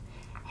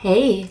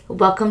Hey,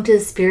 welcome to the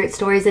Spirit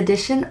Stories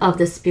edition of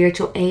the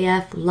Spiritual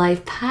AF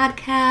Life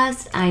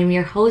podcast. I am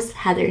your host,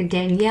 Heather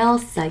Danielle,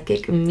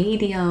 psychic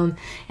medium,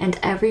 and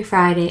every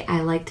Friday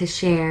I like to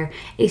share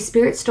a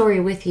spirit story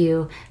with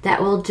you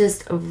that will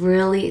just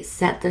really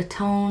set the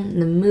tone,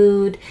 the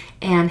mood,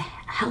 and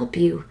help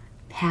you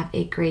have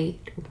a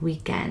great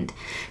weekend.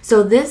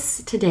 So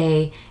this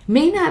today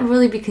may not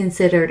really be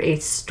considered a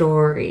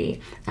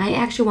story. I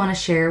actually want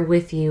to share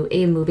with you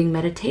a moving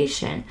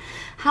meditation.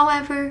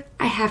 However,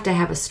 I have to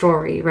have a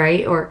story,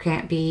 right? Or it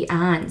can't be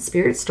on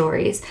Spirit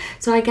Stories.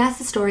 So I guess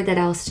the story that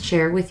I'll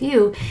share with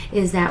you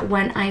is that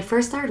when I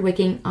first started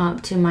waking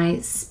up to my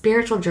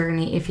spiritual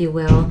journey, if you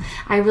will,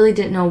 I really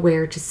didn't know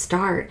where to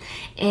start.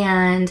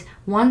 And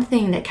one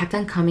thing that kept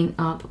on coming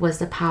up was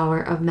the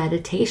power of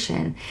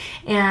meditation.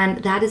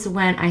 And that is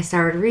when I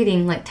started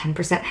reading like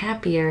 10%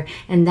 Happier.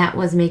 And that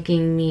was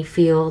making me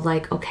feel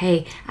like,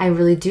 okay, I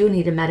really do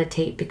need to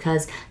meditate,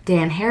 because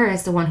Dan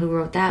Harris, the one who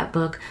wrote that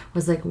book,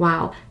 was like,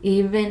 wow,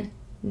 even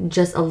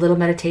just a little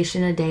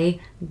meditation a day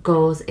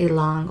goes a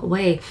long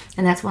way.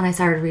 And that's when I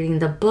started reading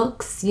the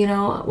books,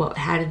 what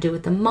had to do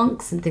with the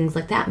monks and things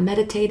like that,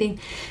 meditating.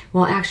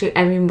 Well, actually,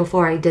 even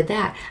before I did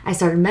that, I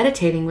started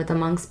meditating with the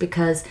monks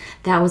because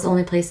that was the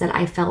only place that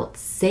I felt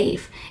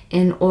safe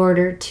in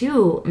order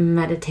to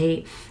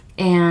meditate.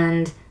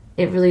 And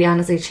it really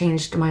honestly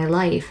changed my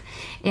life.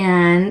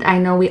 And I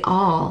know we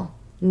all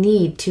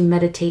need to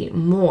meditate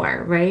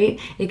more, right?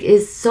 It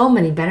is so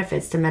many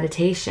benefits to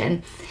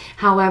meditation.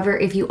 However,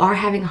 if you are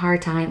having a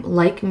hard time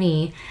like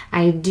me,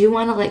 I do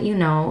want to let you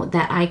know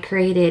that I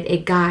created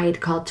a guide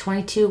called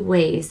 22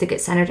 Ways to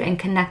Get Centered and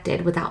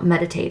Connected Without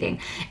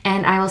Meditating.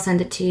 And I will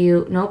send it to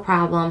you, no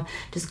problem.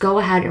 Just go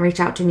ahead and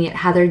reach out to me at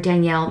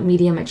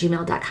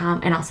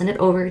heatherdaniellemedium@gmail.com and I'll send it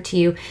over to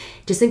you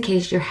just in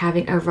case you're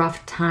having a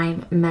rough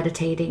time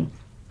meditating.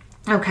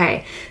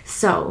 Okay,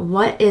 so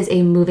what is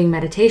a moving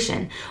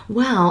meditation?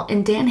 Well,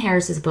 in Dan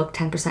Harris's book,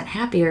 10%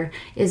 Happier,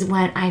 is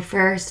when I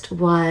first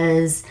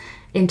was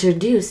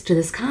introduced to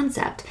this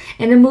concept.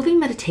 And a moving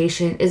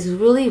meditation is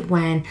really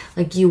when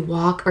you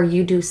walk or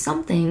you do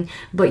something,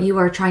 but you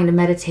are trying to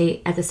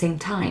meditate at the same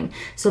time.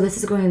 So this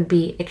is going to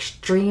be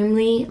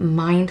extremely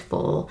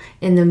mindful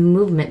in the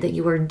movement that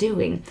you are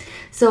doing.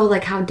 So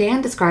like how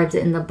Dan describes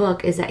it in the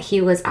book is that he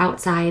was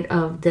outside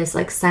of this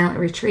silent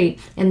retreat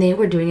and they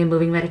were doing a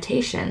moving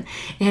meditation.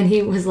 And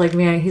he was like,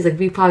 man, he's like,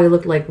 we probably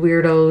look like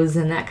weirdos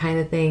and that kind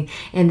of thing.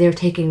 And they're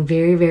taking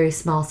very, very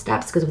small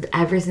steps, because with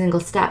every single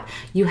step,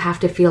 you have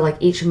to feel like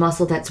each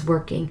muscle that's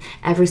working,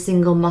 every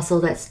single muscle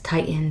that's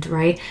tightened,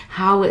 right?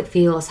 How it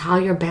feels, how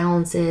your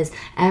balance is,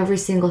 every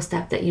single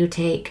step that you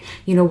take,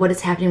 what is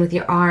happening with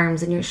your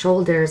arms and your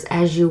shoulders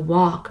as you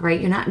walk,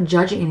 right? You're not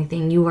judging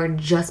anything. You are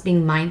just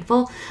being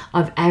mindful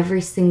of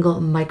every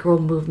single micro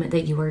movement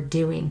that you are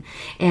doing.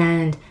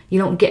 And you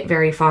don't get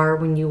very far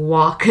when you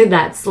walk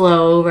that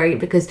slow, right?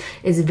 Because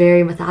it's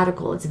very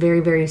methodical. It's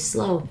very, very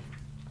slow.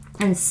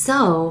 And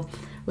so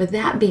with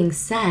that being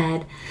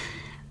said,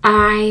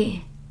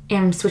 I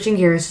am switching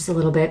gears just a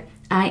little bit.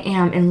 I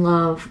am in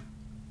love.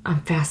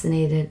 I'm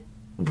fascinated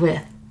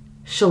with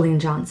Chalene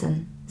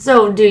Johnson.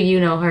 So do you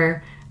know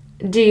her?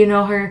 Do you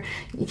know her?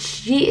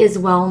 She is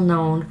well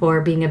known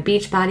for being a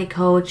Beachbody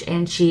coach,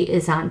 and she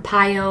is on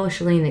PiYo,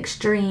 Chalene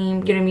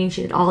Extreme. You know what I mean?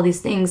 She did all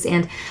these things,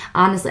 and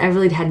honestly, I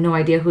really had no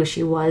idea who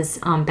she was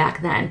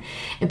back then.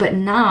 But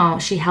now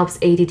she helps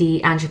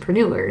ADD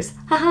entrepreneurs.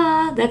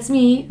 Haha, that's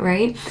me,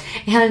 right?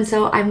 And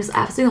so I'm just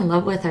absolutely in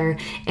love with her.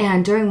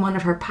 And during one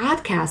of her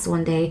podcasts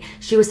one day,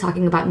 she was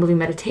talking about moving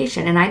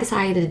meditation, and I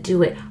decided to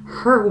do it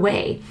her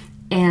way.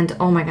 And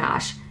oh my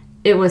gosh,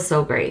 it was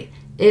so great.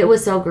 It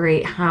was so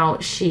great how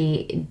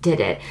she did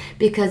it,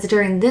 because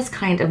during this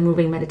kind of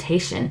moving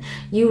meditation,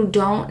 you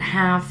don't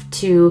have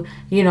to,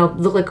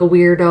 look like a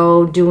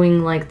weirdo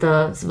doing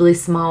the really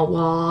small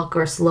walk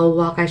or slow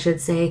walk, I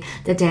should say,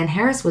 that Dan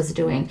Harris was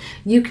doing.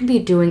 You can be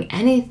doing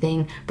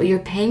anything, but you're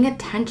paying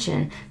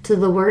attention to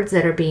the words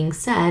that are being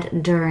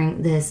said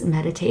during this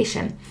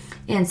meditation.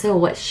 And so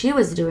what she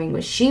was doing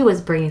was she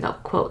was bringing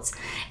up quotes,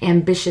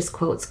 ambitious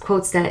quotes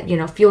that,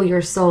 fuel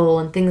your soul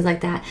and things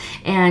like that.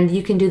 And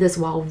you can do this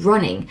while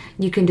running.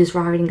 You can do this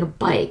while riding a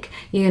bike.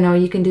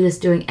 You can do this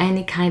doing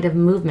any kind of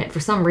movement. For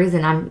some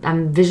reason, I'm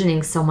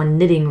envisioning someone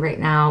knitting right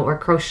now or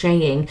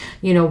crocheting,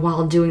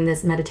 while doing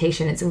this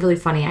meditation. It's really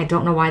funny. I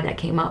don't know why that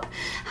came up.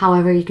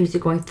 However, you can be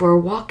going for a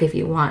walk if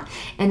you want.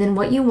 And then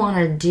what you want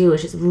to do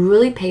is just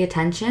really pay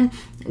attention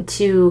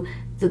to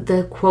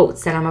the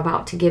quotes that I'm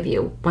about to give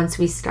you once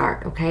we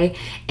start, okay?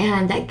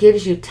 And that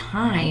gives you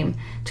time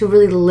to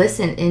really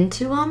listen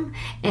into them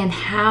and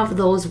have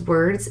those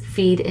words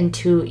feed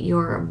into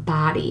your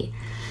body.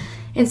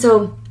 And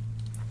so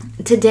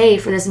today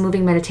for this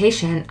moving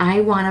meditation, I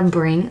want to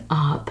bring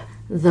up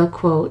the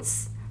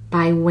quotes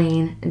by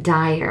Wayne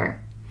Dyer.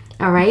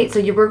 All right,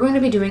 so we're going to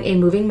be doing a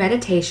moving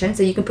meditation.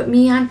 So you can put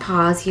me on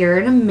pause here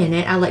in a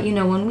minute. I'll let you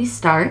know when we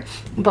start.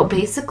 But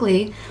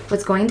basically,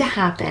 what's going to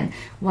happen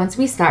once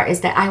we start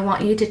is that I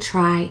want you to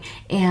try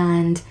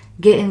and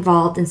get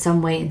involved in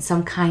some way, in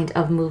some kind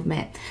of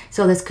movement.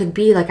 So this could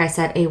be, like I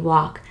said, a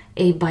walk.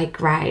 a bike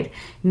ride.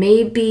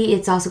 Maybe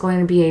it's also going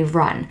to be a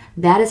run.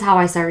 That is how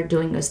I started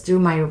doing this, through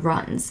my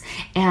runs.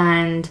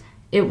 And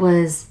it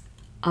was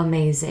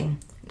amazing,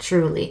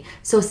 truly.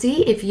 So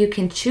see if you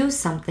can choose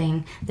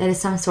something that is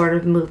some sort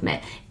of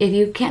movement. If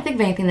you can't think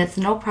of anything, that's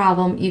no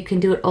problem. You can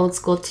do it old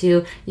school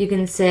too. You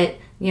can sit,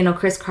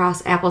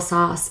 crisscross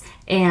applesauce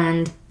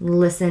and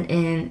listen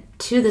in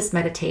to this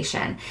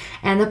meditation.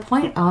 And the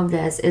point of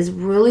this is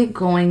really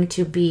going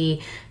to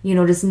be,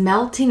 just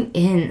melting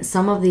in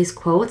some of these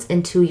quotes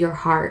into your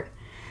heart.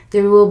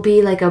 There will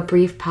be like a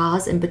brief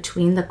pause in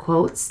between the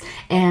quotes,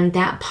 and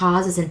that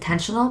pause is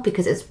intentional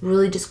because it's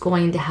really just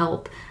going to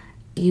help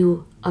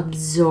you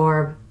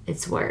absorb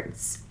its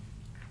words.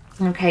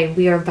 Okay,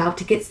 we are about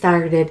to get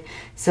started,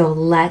 so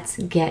let's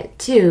get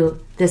to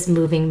this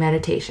moving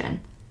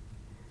meditation.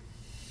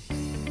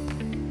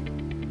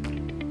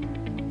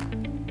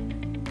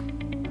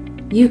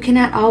 You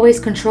cannot always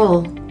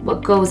control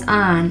what goes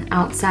on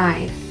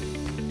outside,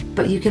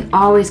 but you can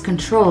always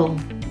control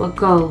what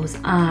goes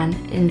on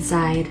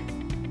inside.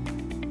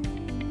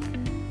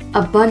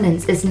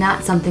 Abundance is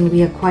not something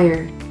we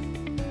acquire.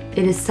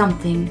 It is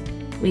something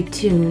we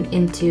tune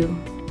into.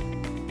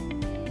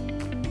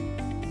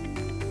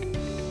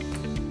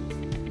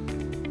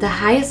 The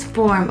highest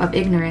form of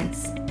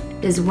ignorance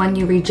is when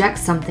you reject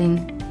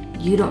something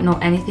you don't know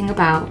anything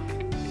about.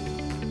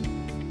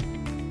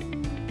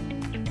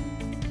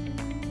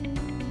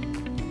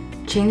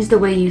 Change the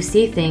way you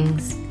see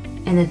things,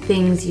 and the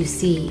things you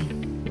see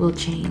will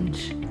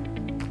change.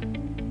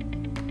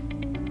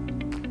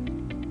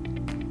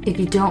 If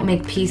you don't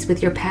make peace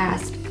with your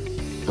past,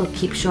 it'll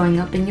keep showing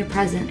up in your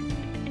present.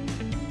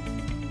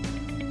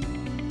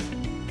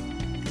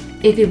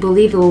 If you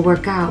believe it will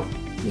work out,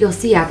 you'll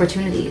see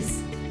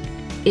opportunities.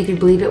 If you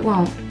believe it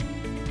won't,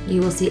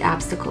 you will see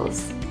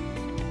obstacles.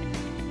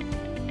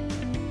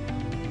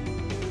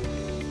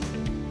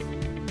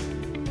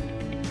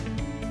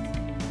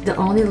 The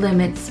only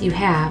limits you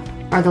have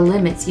are the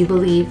limits you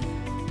believe.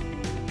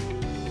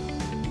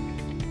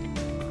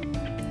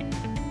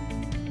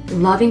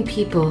 Loving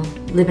people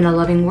live in a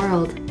loving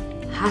world.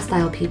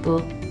 Hostile people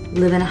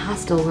live in a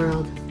hostile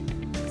world.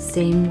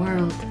 Same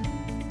world.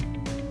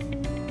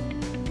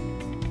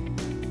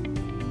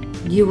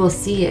 You will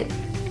see it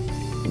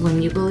when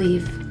you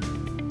believe.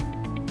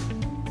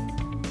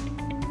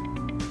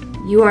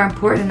 You are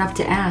important enough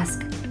to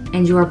ask,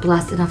 and you are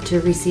blessed enough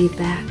to receive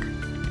back.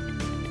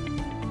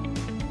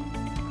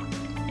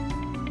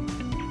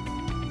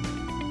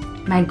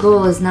 My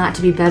goal is not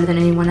to be better than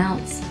anyone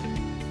else,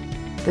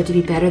 but to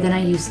be better than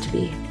I used to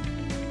be.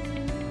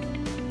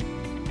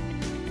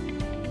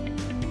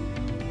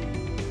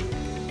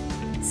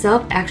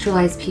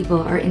 Self-actualized people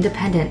are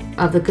independent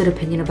of the good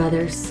opinion of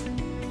others.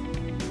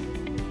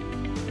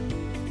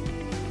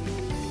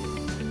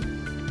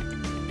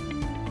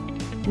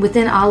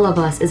 Within all of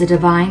us is a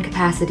divine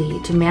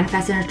capacity to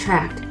manifest and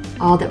attract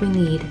all that we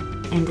need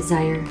and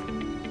desire.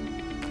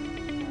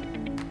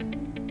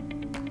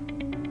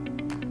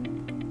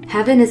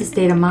 Heaven is a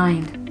state of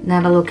mind,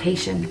 not a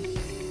location,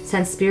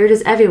 since spirit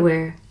is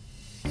everywhere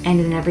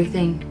and in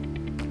everything.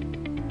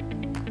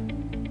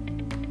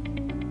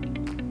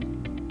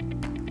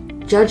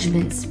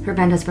 Judgments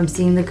prevent us from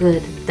seeing the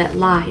good that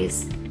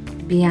lies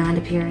beyond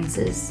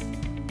appearances.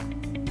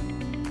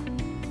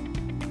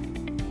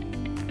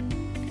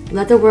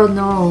 Let the world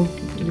know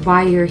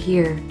why you're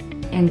here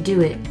and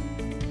do it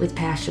with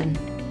passion.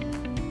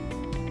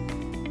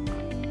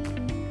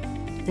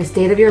 The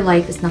state of your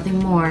life is nothing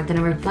more than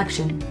a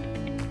reflection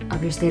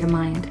of your state of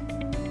mind.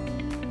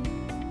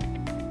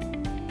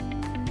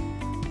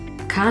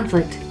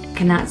 Conflict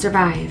cannot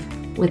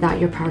survive without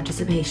your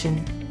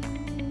participation.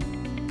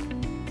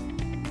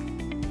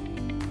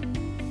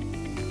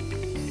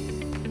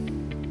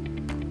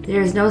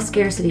 There is no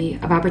scarcity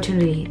of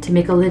opportunity to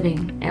make a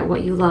living at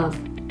what you love.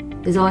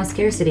 There's only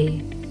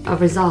scarcity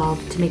of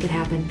resolve to make it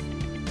happen.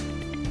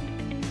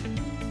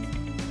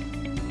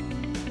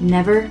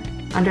 Never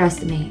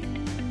underestimate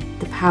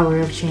the power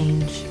of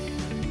change.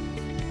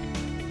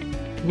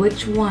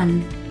 Which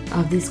one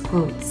of these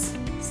quotes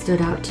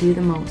stood out to you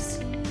the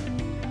most?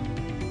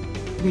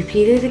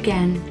 Repeat it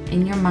again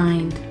in your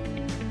mind.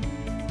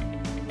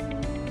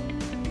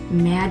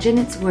 Imagine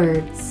its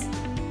words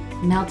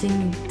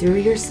melting through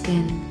your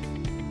skin.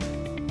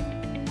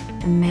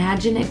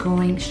 Imagine it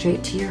going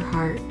straight to your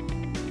heart,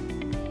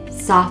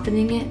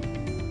 softening it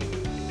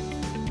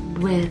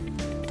with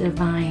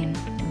divine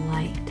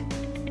light.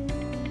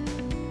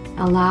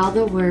 Allow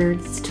the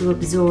words to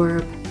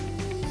absorb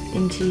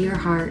into your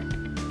heart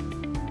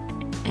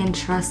and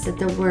trust that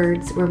the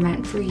words were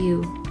meant for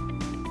you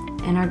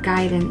and are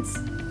guidance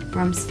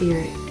from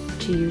Spirit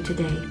to you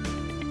today.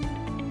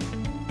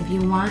 If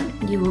you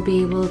want, you will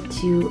be able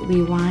to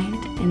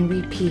rewind and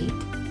repeat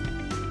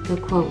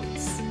the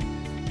quotes.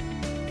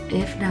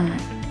 If not,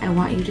 I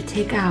want you to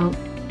take out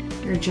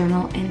your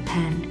journal and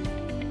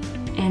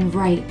pen and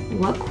write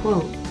what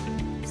quote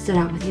stood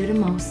out with you the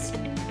most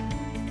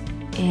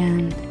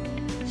and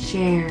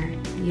share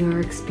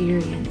your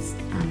experience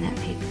on that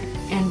paper.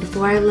 And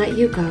before I let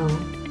you go,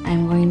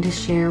 I'm going to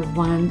share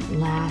one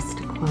last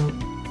quote,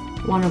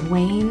 one of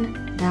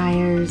Wayne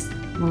Dyer's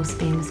most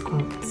famous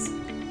quotes.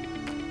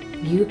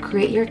 You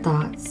create your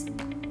thoughts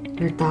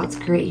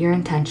create your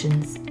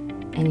intentions,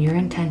 and your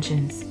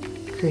intentions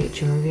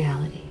create your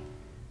reality.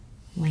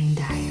 Wayne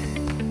Dyer.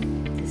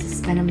 This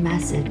has been a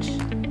message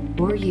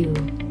for you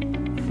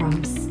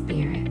from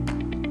Spirit.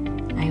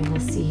 I will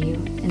see you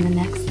in the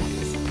next